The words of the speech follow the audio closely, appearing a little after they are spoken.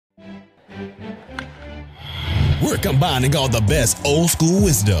We're combining all the best old school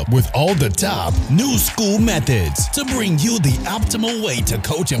wisdom with all the top new school methods to bring you the optimal way to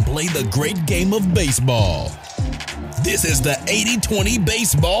coach and play the great game of baseball. This is the 80-20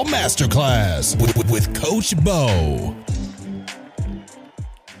 Baseball Masterclass with Coach Bo.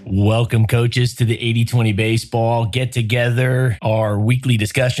 Welcome, coaches, to the 80-20 Baseball Get-Together, our weekly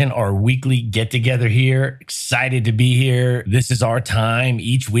discussion, our weekly get-together here. Excited to be here. This is our time.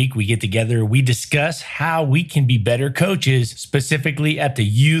 Each week we get together. We discuss how we can be better coaches, specifically at the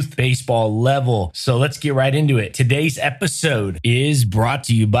youth baseball level. So let's get right into it. Today's episode is brought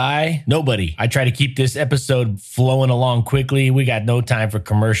to you by nobody. I try to keep this episode flowing along quickly. We got no time for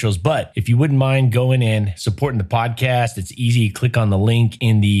commercials, but if you wouldn't mind going in, supporting the podcast, it's easy. Click on the link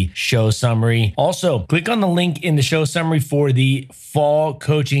in the show summary. Also, click on the link in the show summary for the Fall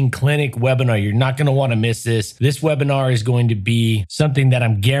Coaching Clinic webinar. You're not going to want to miss this. This webinar is going to be something that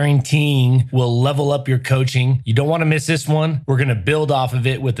I'm guaranteeing will level up your coaching. You don't want to miss this one. We're going to build off of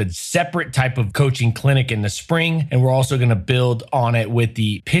it with a separate type of coaching clinic in the spring, and we're also going to build on it with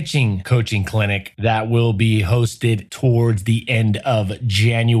the pitching coaching clinic that will be hosted towards the end of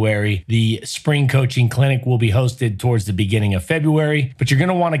January. The spring coaching clinic will be hosted towards the beginning of February, but you're going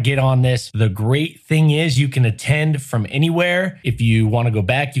to want to get on this. The great thing is you can attend from anywhere. If you want to go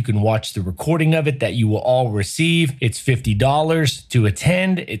back, you can watch the recording of it that you will all receive. It's $50 to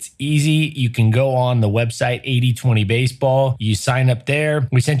attend. It's easy. You can go on the website 80-20 Baseball. You sign up there.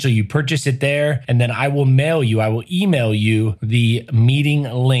 Essentially, you purchase it there, and then I will email you the meeting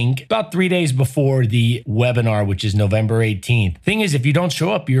link about 3 days before the webinar, which is November 18th. Thing is, if you don't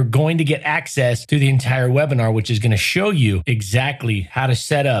show up, you're going to get access to the entire webinar, which is going to show you exactly how to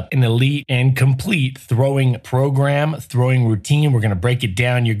set up an elite and complete throwing program, throwing routine. We're going to break it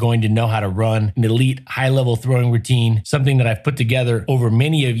down. You're going to know how to run an elite high-level throwing routine, something that I've put together over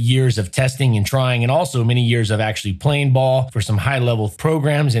many years of testing and trying, and also many years of actually playing ball for some high-level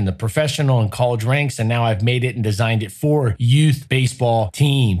programs in the professional and college ranks. And now I've made it and designed it for youth baseball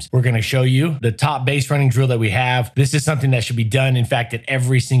teams. We're going to show you the top base running drill that we have. This is something that should be done, in fact, at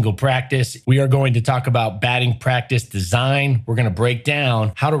every single practice. We are going to talk about batting practice design. We're going to break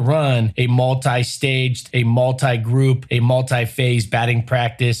down how to run a multi-staged, a multi-group, a multi-phase batting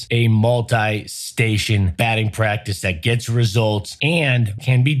practice, a multi-station batting practice that gets results and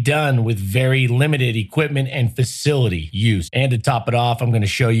can be done with very limited equipment and facility use. And to top it off, I'm going to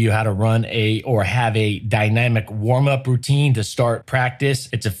show you how to run have a dynamic warm-up routine to start practice.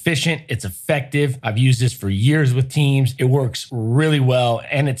 It's efficient, it's effective. I've used this for years with teams. It works really well,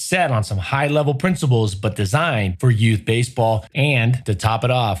 and it's set on some high-level principles, but designed for youth baseball. And to top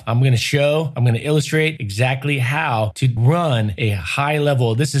it off, I'm going to illustrate exactly how to run a high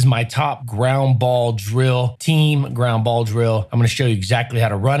level. This is my top ground ball drill, team ground ball drill. I'm going to show you exactly how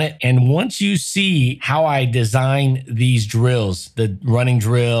to run it. And once you see how I design these drills, the running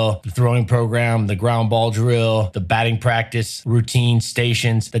drill, the throwing program, the ground ball drill, the batting practice routine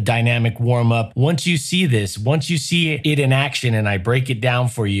stations, the dynamic warm up, once you see this, once you see it in action and I break it down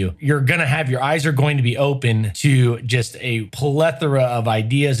for you, your eyes are going to be open to just a plethora of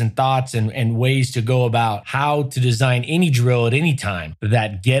ideas and thoughts and ways to go about how to design any drill at any time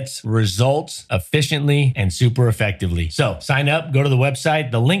that gets results efficiently and super effectively. So sign up, go to the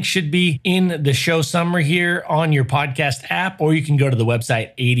website. The link should be in the show summary here on your podcast app, or you can go to the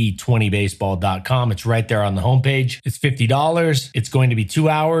website 8020baseball.com. It's right there on the homepage. It's $50. It's going to be 2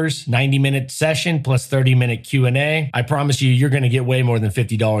 hours, 90-minute session plus 30-minute Q&A. I promise you're going to get way more than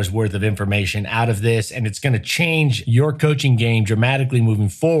 $50 worth of information out of this, and it's going to change your coaching game dramatically moving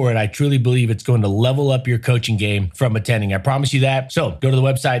forward. I truly believe it's going to level up your coaching game from attending. I promise you that. So go to the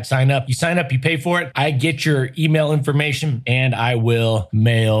website, sign up. You sign up, you pay for it. I get your email information, and I will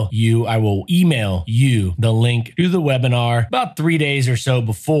email you the link to the webinar about 3 days or so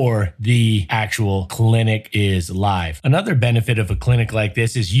before the actual clinic is live. Another benefit of a clinic like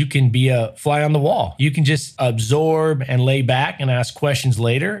this is you can be a fly on the wall. You can just absorb and lay back and ask questions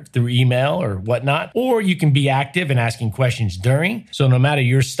later through email or whatnot, or you can be active and asking questions during. So no matter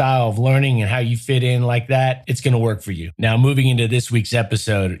your style of learning and how you fit in like that, it's going to work for you. Now, moving into this week's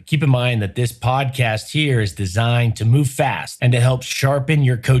episode, keep in mind that this podcast here is designed to move fast and to help sharpen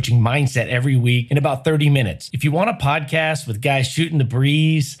your coaching mindset every week in about 30 minutes. If you want a podcast with guys shooting the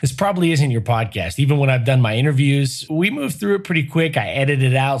breeze, this probably isn't your podcast. Even when I've done my interviews, we move through it pretty quick. I edit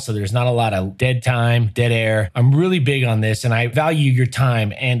it out so there's not a lot of dead time, dead air. I'm really big on this and I value your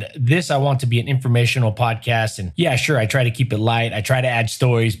time. And this, I want to be an informational podcast. And yeah, sure, I try to keep it light. I try try to add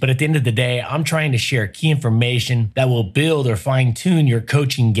stories, but at the end of the day, I'm trying to share key information that will build or fine tune your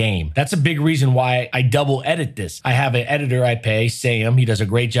coaching game. That's a big reason why I double edit this. I have an editor I pay, Sam. He does a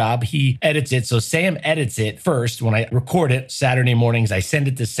great job. He edits it. So Sam edits it first. When I record it Saturday mornings, I send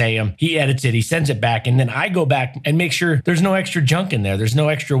it to Sam. He edits it. He sends it back. And then I go back and make sure there's no extra junk in there. There's no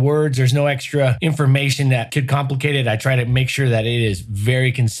extra words. There's no extra information that could complicate it. I try to make sure that it is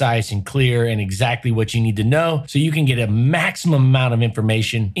very concise and clear and exactly what you need to know so you can get a maximum amount of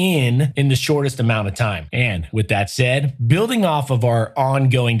information in the shortest amount of time. And with that said, building off of our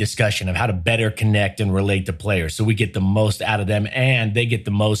ongoing discussion of how to better connect and relate to players so we get the most out of them and they get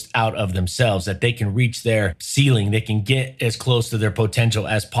the most out of themselves, that they can reach their ceiling, they can get as close to their potential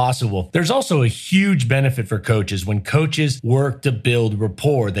as possible. There's also a huge benefit for coaches when coaches work to build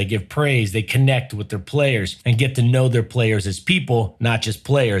rapport. They give praise, they connect with their players and get to know their players as people, not just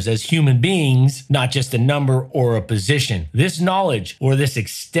players, as human beings, not just a number or a position. This knowledge or this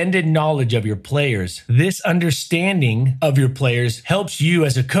extended knowledge of your players, this understanding of your players helps you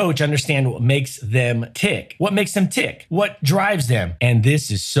as a coach understand what makes them tick. What makes them tick? What drives them? And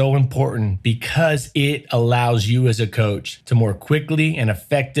this is so important because it allows you as a coach to more quickly and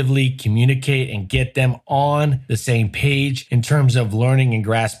effectively communicate and get them on the same page in terms of learning and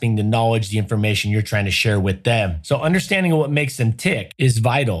grasping the knowledge, the information you're trying to share with them. So understanding what makes them tick is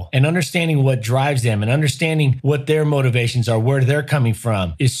vital, and understanding what drives them and understanding what their motivations are, where they're coming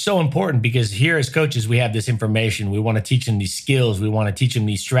from is so important, because here as coaches, we have this information. We want to teach them these skills. We want to teach them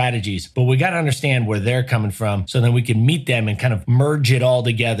these strategies, but we got to understand where they're coming from so then we can meet them and kind of merge it all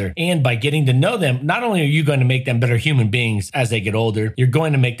together. And by getting to know them, not only are you going to make them better human beings as they get older, you're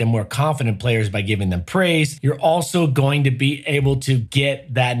going to make them more confident players by giving them praise. You're also going to be able to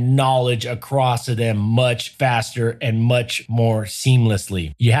get that knowledge across to them much faster and much more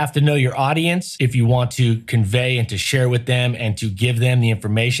seamlessly. You have to know your audience if you want to convey and to share with them and to give them the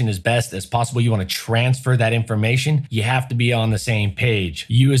information as best as possible. You want to transfer that information. You have to be on the same page.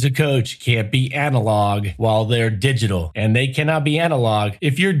 You as a coach can't be analog while they're digital, and they cannot be analog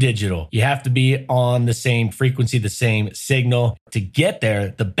if you're digital. You have to be on the same frequency, the same signal. To get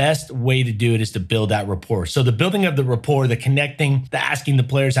there, the best way to do it is to build that rapport. So the building of the rapport, the connecting, the asking the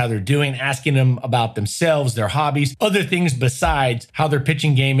players how they're doing, asking them about themselves, their hobbies, other things besides how their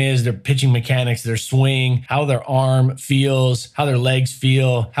pitching game is, their pitching mechanics, their swing, how their arm feels, how their legs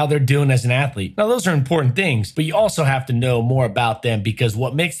feel, how they're doing as an athlete. Now, those are important things, but you also have to know more about them, because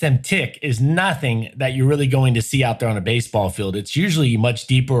what makes them tick is nothing that you're really going to see out there on a baseball field. It's usually much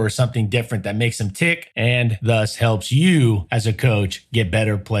deeper or something different that makes them tick and thus helps you as a coach get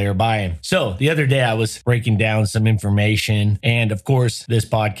better player buy-in. So the other day I was breaking down some information, and of course this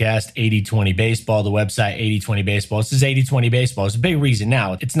podcast, 80/20 Baseball, the website 80/20 Baseball. This is 80/20 Baseball. It's a big reason.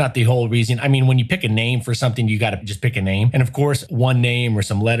 Now, it's not the whole reason. I mean, when you pick a name for something, you got to just pick a name. And of course, one name or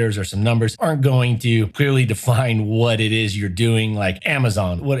some letters or some numbers aren't going to clearly define what it is you're doing. Like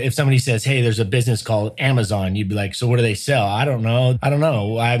Amazon. What if somebody says, hey, there's a business called Amazon? You'd be like, so what do they sell? I don't know.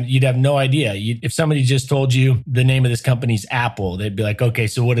 You'd have no idea. If somebody just told you the name of this company's Apple, they'd be like, okay,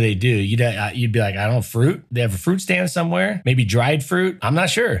 so what do they do? You'd be like, I don't know, fruit? They have a fruit stand somewhere? Maybe dried fruit? I'm not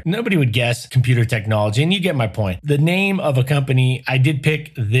sure. Nobody would guess computer technology, and you get my point. The name of a company, I did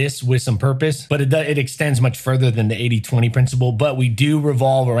pick this with some purpose, but it extends much further than the 80/20 principle, but we do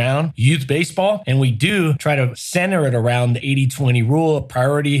revolve around youth baseball, and we do try to center it around the 80/20 rule of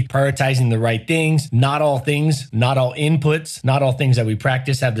prioritizing the right things. Not all things, not all inputs, not all things that we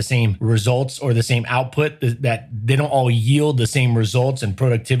practice have the same results or the same output, that they don't all yield the same results and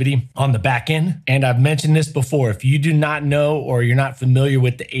productivity on the back end. And I've mentioned this before. If you do not know or you're not familiar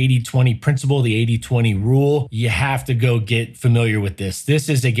with the 80/20 principle, the 80/20 rule, you have to go get familiar with this. This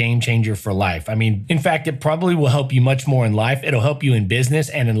is a game changer for life. I mean, in fact, it probably will help you much more in life. It'll help you in business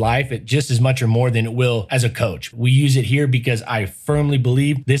and in life just as much or more than it will as a coach. We use it here because I firmly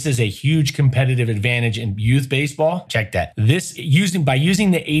believe this is a huge competitive advantage in youth baseball. Check that. By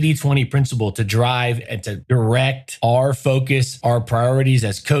using the 80/20 principle to drive and to direct our focus, our priorities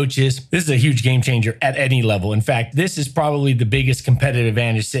as coaches, this is a huge game changer at any level. In fact, this is probably the biggest competitive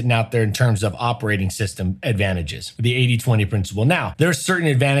advantage sitting out there in terms of operating system advantages, the 80/20 principle. Now, there are certain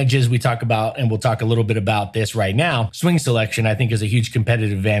advantages we talk about, and we'll talk a little bit about this right now. Swing selection, I think, is a huge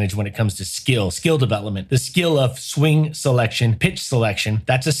competitive advantage when it comes to skill development. The skill of swing selection, pitch selection,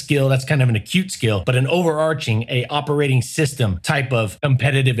 that's a skill, that's kind of an acute skill, but an overarching, a operating system type of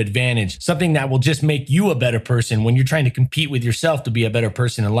competitive advantage, something that will just make you a better person when you're trying to compete with yourself to be a better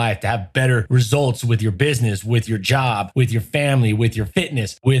person in life, to have better results with your business, with your job, with your family, with your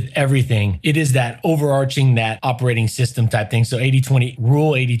fitness, with everything. It is that overarching, that operating system type thing. So 80/20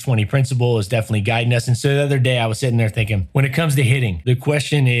 rule, 80/20 principle is definitely guiding us. And so the other day I was sitting there thinking, thinking, when it comes to hitting, the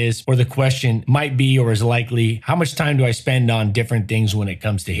question is, or the question might be, or is likely, how much time do I spend on different things when it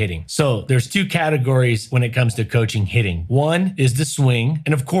comes to hitting? So there's two categories when it comes to coaching hitting. One is the swing.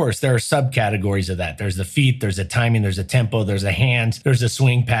 And of course, there are subcategories of that. There's the feet, there's the timing, there's a tempo, there's the hands, there's a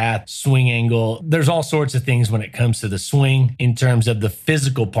swing path, swing angle. There's all sorts of things when it comes to the swing in terms of the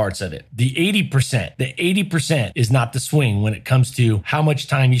physical parts of it. The 80% is not the swing when it comes to how much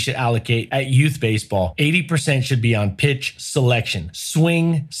time you should allocate at youth baseball. 80% should be on pitch selection,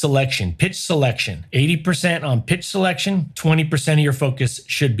 swing selection, pitch selection. 80% on pitch selection, 20% of your focus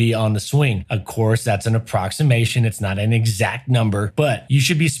should be on the swing. Of course, that's an approximation. It's not an exact number, but you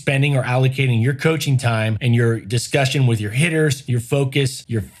should be spending or allocating your coaching time and your discussion with your hitters, your focus,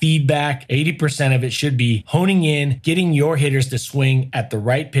 your feedback. 80% of it should be honing in, getting your hitters to swing at the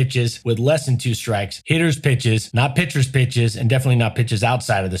right pitches with less than 2 strikes. Hitters pitches, not pitchers pitches, and definitely not pitches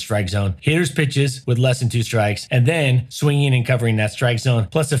outside of the strike zone. Hitters pitches with less than 2 strikes, and then swinging and covering that strike zone,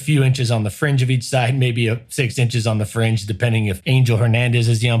 plus a few inches on the fringe of each side, maybe 6 inches on the fringe, depending if Angel Hernandez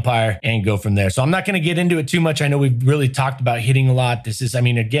is the umpire, and go from there. So I'm not going to get into it too much. I know we've really talked about hitting a lot.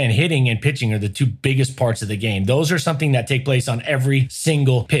 Again, hitting and pitching are the two biggest parts of the game. Those are something that take place on every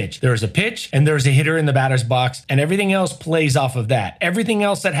single pitch. There's a pitch and there's a hitter in the batter's box, and everything else plays off of that. Everything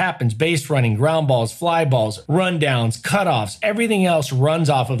else that happens, base running, ground balls, fly balls, rundowns, cutoffs, everything else runs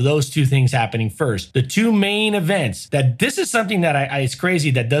off of those two things happening first. The two main events this is something that it's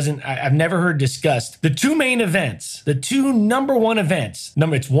crazy that I've never heard discussed. The two main events, the two number one events,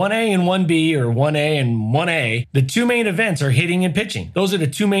 it's 1A and 1B or 1A and 1A. The two main events are hitting and pitching. Those are the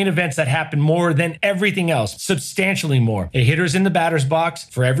two main events that happen more than everything else, substantially more. A hitter's in the batter's box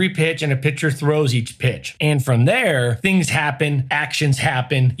for every pitch and a pitcher throws each pitch. And from there, things happen, actions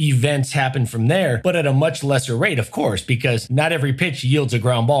happen, events happen from there, but at a much lesser rate, of course, because not every pitch yields a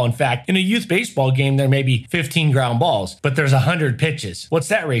ground ball. In fact, in a youth baseball game, there may be 15 ground balls, but there's 100 pitches. What's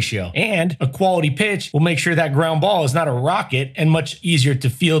that ratio? And a quality pitch will make sure that ground ball is not a rocket and much easier to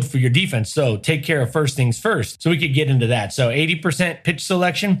field for your defense. So take care of first things first. So we could get into that. So 80% pitch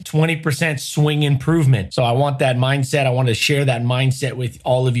selection, 20% swing improvement. So I want that mindset. I want to share that mindset with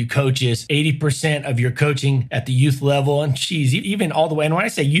all of you coaches. 80% of your coaching at the youth level, and even all the way, and when I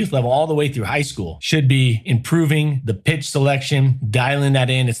say youth level, all the way through high school, should be improving the pitch selection, dialing that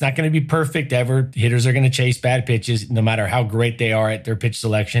in. It's not going to be perfect ever. Hitters are going to chase bad pitches, no matter how great they are at their pitch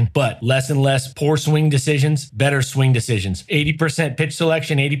selection, but less and less poor swing decisions, better swing decisions. 80% pitch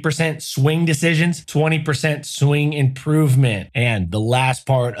selection, 80% swing decisions, 20% swing improvement. And the last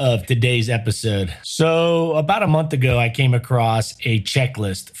part of today's episode. So about a month ago, I came across a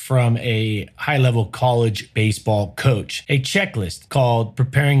checklist from a high-level college baseball coach, a checklist called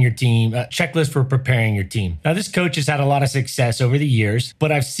Preparing Your Team, a checklist for preparing your team. Now, this coach has had a lot of success over the years,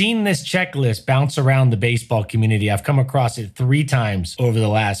 but I've seen this checklist bounce around the baseball community. I've come across it 3 times over the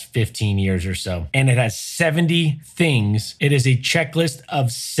last 15 years or so, and it has 70 things. It is a checklist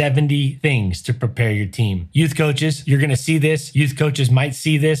of 70 things to prepare your team. Youth coaches, you're going to see this. Youth coaches might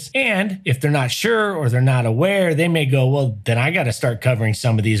see this, and if they're not sure or they're not aware, they may go, well, then I got to start covering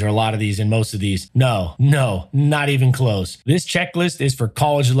some of these or a lot of these and most of these. No, not even close. This checklist is for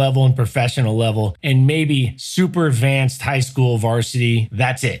college level and professional level and maybe super advanced high school varsity.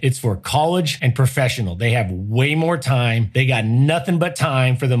 That's it. It's for college and professional. They have way more time. They got nothing but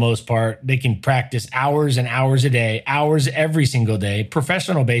time for the most part. They can practice hours and hours a day, hours every single day.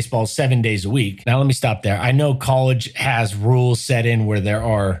 Professional baseball, 7 days a week. Now, let me stop there. I know college has rules set in where there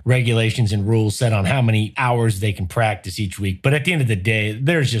are regulations and rules set on how many hours they can practice each week. But at the end of the day,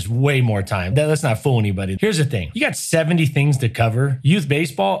 there's just way more time. Let's not fool anybody. Here's the thing. You got 70 things to cover. Youth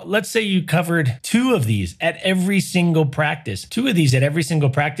baseball, let's say you covered 2 of these at every single practice. 2 of these at every single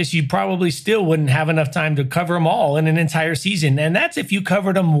practice, you probably still wouldn't have enough time to cover them all in an entire season. And that's if you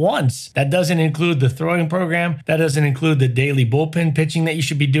covered them once. That doesn't include the throwing program. That doesn't include the daily bullpen pitching that you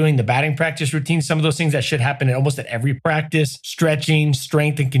should be doing, the batting practice routine, some of those things that should happen at almost at every practice, stretching,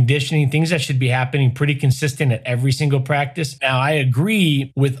 strength and conditioning, things that should be happening pretty consistent at every single practice. Now, I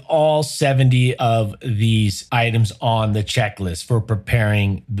agree with all 70 of these items on the checklist for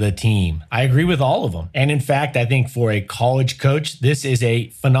preparing the team. I agree with all of them. And in fact, I think for a college coach, this is a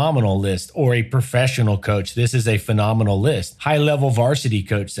phenomenal list, or a professional coach, this is a phenomenal list. High-level varsity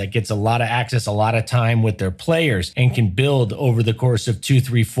coach that gets a lot of access, a lot of time with their players and can build over the course of 2,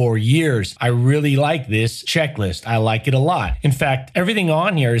 3, 4 years. I really like this checklist. I like it a lot. In fact, everything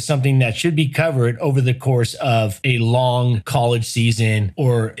on here is something that should be covered over the course of a long college season,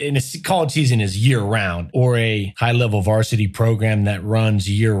 or in a college season is year round, or a high-level varsity program that runs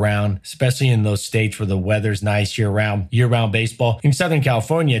year round, especially in those states where the weather's nice year round baseball. In Southern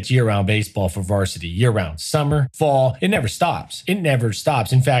California, it's year round baseball for varsity, year round, summer, fall. It never stops. It never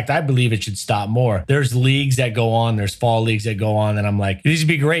stops. In fact, I believe it should stop more. There's leagues that go on. There's fall leagues that go on. And I'm like, these would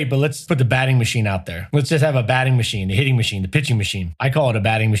be great, but let's put the batting machine out there. Let's just have a batting machine, the hitting machine, the pitching machine. I call it a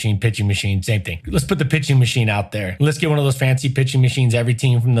batting machine, pitching machine, same thing. Let's put the pitching machine out there. Let's get one of those fancy pitching machines. Every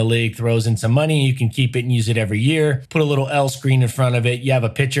team from the league throws in some money. You can keep it and use it every year. Put a little L screen in front of it. You have a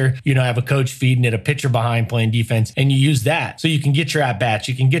pitcher, have a coach feeding it, a pitcher behind playing defense, and you use that. So you can get your at-bats,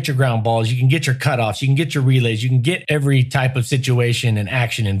 you can get your ground balls, you can get your cutoffs, you can get your relays, you can get every type of situation and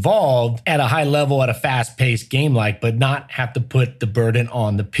action involved at a high level, at a fast-paced game but not have to put the burden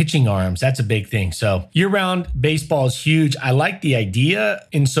on the pitching arms. That's a big thing. So year-round baseball is huge. I like the idea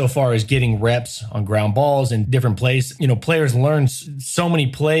insofar as getting reps on ground balls and different plays. Players learn so many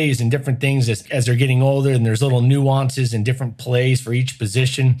plays and different things as they're getting older, and there's little nuances and different plays for each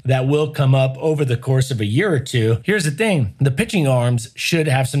position that will come up over the course of a year or two. Here's the thing. The pitching arms should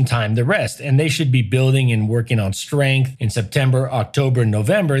have some time to rest, and they should be building and working on strength in September, October, and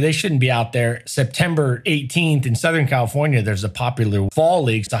November. They shouldn't be out there September 18th in Southern California. There's a popular fall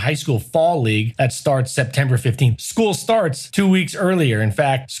league, it's a high school fall league that starts September 15th. School starts 2 weeks earlier. In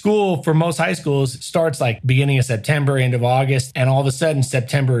fact, school for most high schools starts beginning of September, end of August, and all of a sudden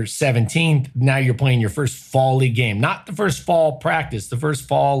September 17th, now you're playing your first fall league game, not the first fall practice, the first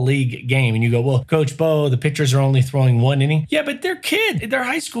fall league game. And you go, well, Coach Bo, the pitchers are only throwing one inning. Yeah, but they're kids. They're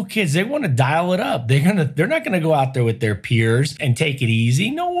high school kids. They want to dial it up. They're not going to go out there with their peers and take it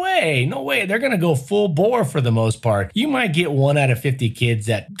easy. No way. They're going to go full bore for the most part. You might get 1 out of 50 kids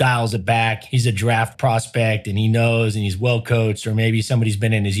that dials it back. He's a draft prospect and he knows and he's well coached, or maybe somebody's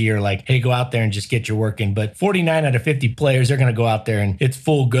been in his ear hey, go out there and just get your work in. But 49 out of 50 players, they're going to go out there and it's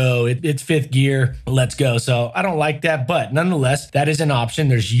full go. It's fifth gear. Let's go. So I don't like that, but nonetheless, that is an option.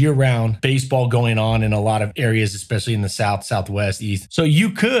 There's year-round baseball going on in a lot of areas, especially in the South, Southwest, East. So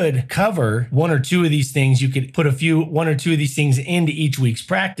you could cover 1 or 2 of these things. You could put 1 or 2 of these things into each week's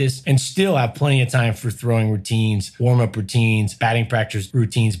practice and still have plenty of time for throwing routines, warm-up routines, batting practice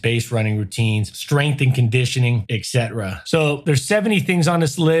routines, base running routines, strength and conditioning, etc. So there's 70 things on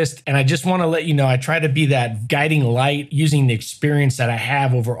this list, and I just want to let you know, I try to be that guiding light using the experience that I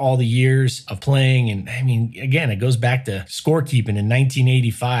have over all the years of playing. And I mean, again, it goes back to scorekeeping in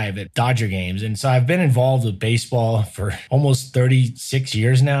 1985 at Dodger games. And so I've been involved with baseball for almost 36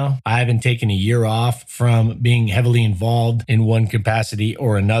 years now. I haven't taken a year off from being heavily involved in one capacity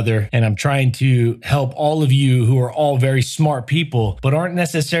or another. And I'm trying to help all of you who are all very smart people, but aren't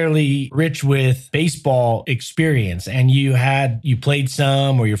necessarily rich with baseball experience. And you played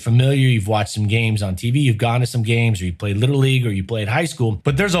some, or you're familiar, you've watched some games on TV, you've gone to some games, or you played Little League, or you played high school.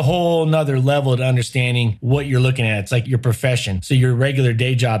 But there's a whole nother level to understanding what you're looking at. It's like your profession. So your regular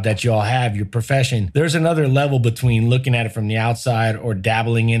day job that you all have, your profession, there's another level between looking at it from the outside or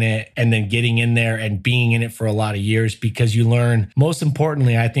dabbling in it and then getting in there and being in it for a lot of years, because you learn, most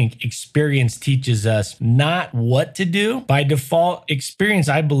importantly, I think experience teaches us not what to do. By default, experience,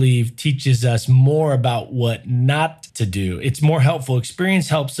 I believe, teaches us more about what not to do. It's more helpful. Experience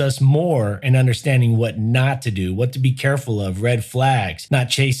helps us more in understanding what not to do, what to be careful of, red flags, not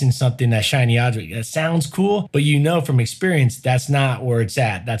chasing something, that shiny object. That sounds cool, but from experience, that's not where it's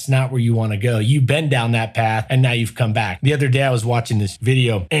at. That's not where you want to go. You've been down that path and now you've come back. The other day I was watching this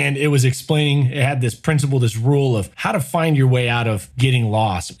video and it was explaining, it had this principle, this rule of how to find your way out of getting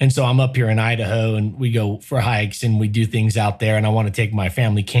lost. And so I'm up here in Idaho and we go for hikes and we do things out there, and I want to take my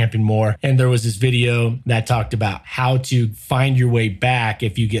family camping more. And there was this video that talked about how to find your way back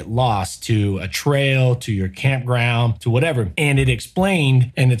if you get lost to a trail, to your campground, to whatever. And it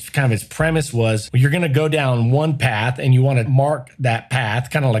explained, and it's kind of its premise was, well, you're going to go down one path and you want to mark that path,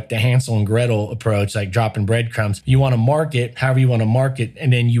 kind of like the Hansel and Gretel approach, like dropping breadcrumbs. You want to mark it however you want to mark it,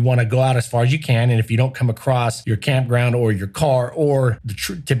 and then you want to go out as far as you can. And if you don't come across your campground or your car, or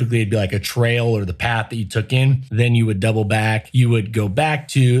typically it'd be like a trail or the path that you took in, then you would double back. You would go back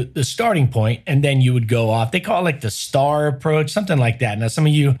to the starting point and then you would go off. They call it like the star approach, something like that. Now, some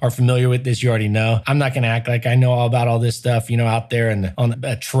of you are familiar with this. You already know. I'm not going to act like I know all about all this stuff, out there on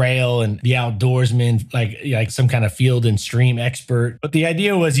a trail and the outdoorsman, like some kind of field and stream expert. But the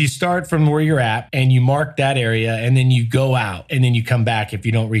idea was you start from where you're at and you mark that area, and then you go out and then you come back. If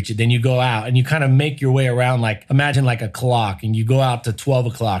you don't reach it, then you go out and you kind of make your way around, imagine like a clock, and you go out to 12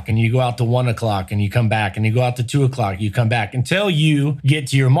 o'clock and you go out to 1 o'clock and you come back, and you go out to 2 o'clock, you come back until you get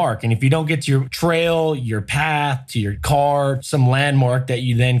to your mark. And if you don't get to your trail, your path, to your car, some landmark that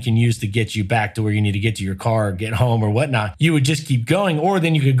you then can use to get you back to where you need to get to your car or get home or whatnot, you would just keep going. Or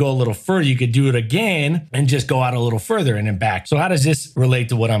then you could go a little further. You could do it again and just go out a little further and then back. So how does this relate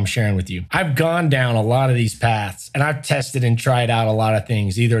to what I'm sharing with you? I've gone down a lot of these paths and I've tested and tried out a lot of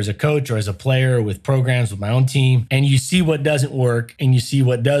things, either as a coach or as a player with programs with my own team, and you see what doesn't work and you see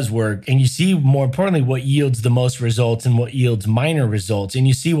what does work, and you see more importantly what yields the most results and what yields minor results, and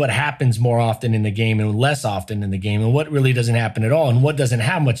you see what happens more often in the game and less often in the game, and what really doesn't happen at all and what doesn't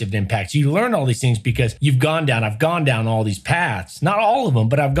have much of an impact. So you learn all these things because I've gone down all these paths, not all of them,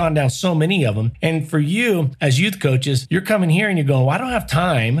 but I've gone down so many of them. And for you as youth coaches, you're coming here and you're going, well, I don't have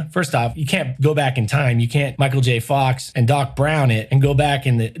time. First off, you can't go back in time. You can't Michael J. Fox and Doc Brown it and go back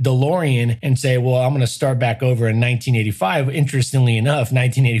in the DeLorean and say, well, I'm going to start back over in 1985. Interestingly enough,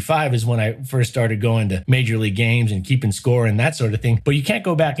 1985 is when I first started going to major league games and keeping score and that sort of thing. But you can't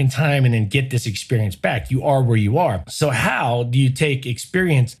go back in time and then get this experience back. You are where you are. So how do you take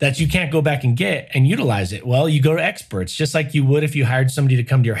experience that you can't go back and get and utilize it? Well, you go to experts, just like you would if you hired somebody to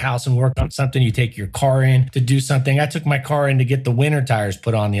come to your house and work on something. You take your car in to do something. I took my car in to get the winter tires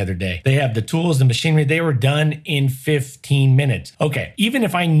put on the other day. They have the tools, the machinery. They were done in 15 minutes. Okay. Even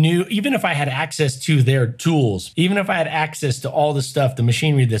if I had access to their tools, even if I had access to all the stuff, the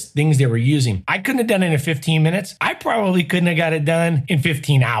machinery, the things they were using, I couldn't have done it in 15 minutes. I probably couldn't have got it done in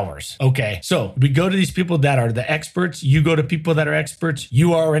 15 hours. Okay. So we go to these people that are the experts. You go to people that are experts.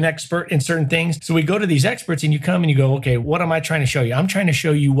 You are an expert in certain things. So we go to these experts and you come and you go, okay, what am I trying to show you? I'm trying to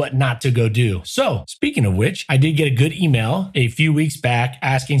show you what not to go do. So speaking of which, I did get a good email a few weeks back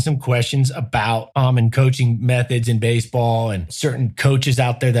asking some questions about and coaching methods in baseball and certain coaches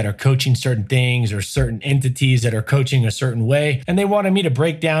out there that are coaching certain things or certain entities that are coaching a certain way. And they wanted me to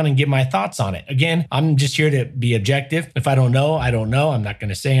break down and give my thoughts on it. Again, I'm just here to be objective. If I don't know, I don't know. I'm not going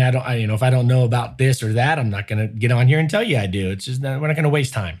to say if I don't know about this or that, I'm not going to get on here and tell you I do. It's just we're not going to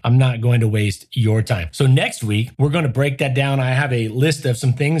waste time. I'm not going to waste your time. So next week, we're going to break that down. I have a list of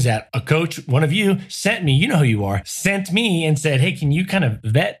some things that a coach, one of you, sent me, you know who you are, sent me and said, hey, can you kind of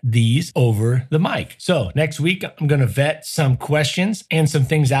vet these over the mic? So next week, I'm going to vet some questions and some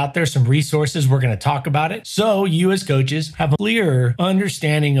things out there, some resources. We're going to talk about it. So you as coaches have a clearer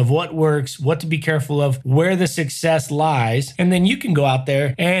understanding of what works, what to be careful of, where the success lies. And then you can go out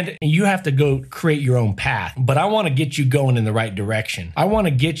there and you have to go create your own path. But I want to get you going in the right direction. I want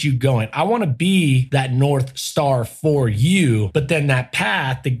to get you going. I want to be that North Star for you, but then that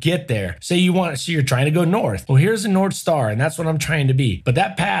path to get there. So you're trying to go north. Well, here's the North Star, and that's what I'm trying to be. But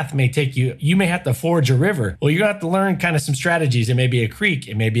that path may take you may have to forge a river. Well, you're going to have to learn kind of some strategies. It may be a creek.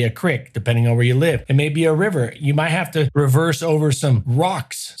 It may be a creek, depending on where you live. It may be a river. You might have to reverse over some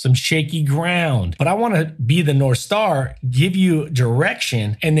rocks, some shaky ground. But I want to be the North Star, give you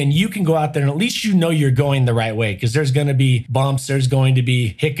direction, and then you can go out there and at least you know you're going the right way, because there's going to be bumps. There's going to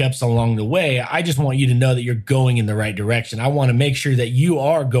be hiccups along the way. I just want you to know that you're going in the right direction. I want to make sure that you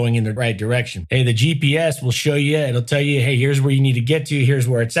are going in the right direction. Hey, the GPS will show you. It'll tell you, hey, here's where you need to get to. Here's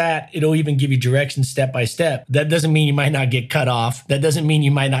where it's at. It'll even give you directions step by step. That doesn't mean you might not get cut off. That doesn't mean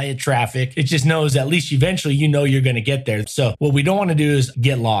you might not hit traffic. It just knows at least eventually you know you're going to get there. So what we don't want to do is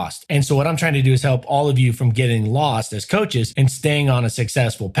get lost. And so what I'm trying to do is help all of you from getting lost as coaches and staying on a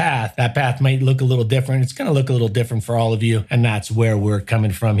successful path. That path might look a little different. It's going to look a little different for all of you. And that's where we're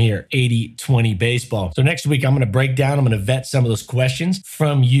coming from here, 80-20 baseball. So next week, I'm going to break down, I'm going to vet some of those questions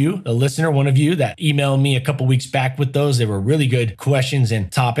from you, the listener, one of you that emailed me a couple weeks back with those. They were really good questions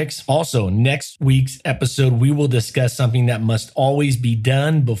and topics. Also, next week's episode, we will discuss something that must always be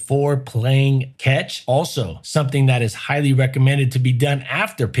done before playing catch. Also, something that is highly recommended to be done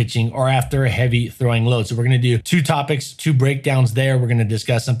after pitching or after a heavy throwing load. So we're going to do two topics, two breakdowns there. We're going to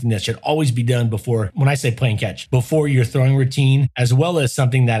discuss something that should always be done before, when I say playing catch, before your throwing routine, as well as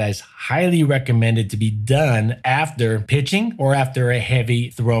something that is highly recommended to be done after pitching or after a heavy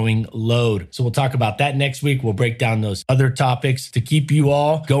throwing load. So we'll talk about that next week. We'll break down those other topics to keep you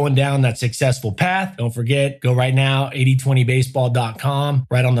all going down that successful path. Don't forget, go right now, 8020baseball.com,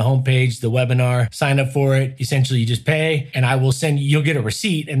 right on the homepage, the webinar, sign up for it. Essentially, you just pay and I will send you, you'll get a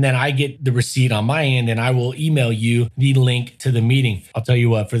receipt, and then I get the receipt on my end and I will email you the link to the meeting. I'll tell you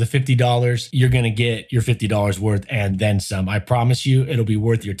what, for the $50, you're going to get your $50 worth and then some. I promise you, it'll be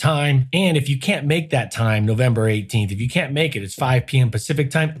worth your time. And if you can't make that time, November 18th, if you can't make it, it's 5 p.m.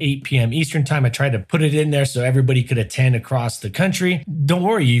 Pacific time, 8 p.m. Eastern time. I tried to put it in there so everybody could attend across the country. Don't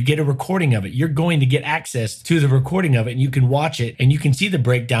worry, you get a recording of it. You're going to get access to the recording of it, and you can watch it and you can see the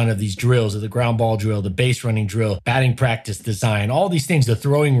breakdown of these drills, of the ground ball drill, the base running drill, batting practice design, all these things, the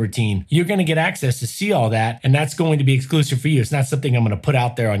throwing routine. You're going to get access to see all that, and that's going to be exclusive for you. It's not something I'm going to put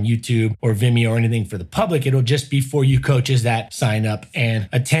out there on YouTube or Vimeo or anything for the public. It'll just be for you coaches that sign up and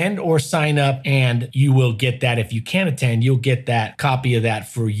attend, or sign up and you will get that. If you can't attend, you'll get that copy of that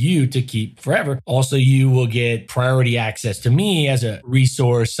for you to keep forever. Also, you will get priority access to me as a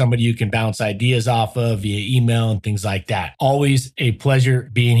resource, somebody you can bounce ideas off of via email and things like that. Always a pleasure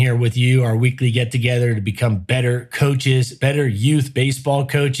pleasure being here with you, our weekly get together to become better coaches, better youth baseball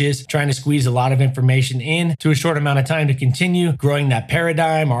coaches, trying to squeeze a lot of information in to a short amount of time to continue growing that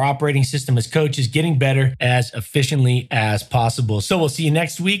paradigm, our operating system as coaches, getting better as efficiently as possible. So we'll see you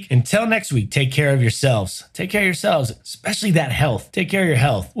next week. Until next week, take care of yourselves. Take care of yourselves, especially that health. Take care of your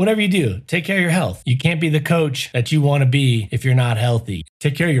health. Whatever you do, take care of your health. You can't be the coach that you want to be if you're not healthy.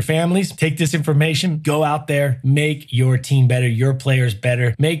 Take care of your families. Take this information, go out there, make your team better, your players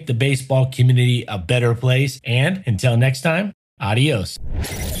better, make the baseball community a better place. And until next time, adios.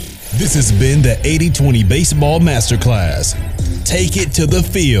 This has been the 80-20 Baseball Masterclass. Take it to the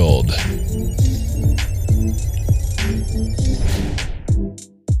field.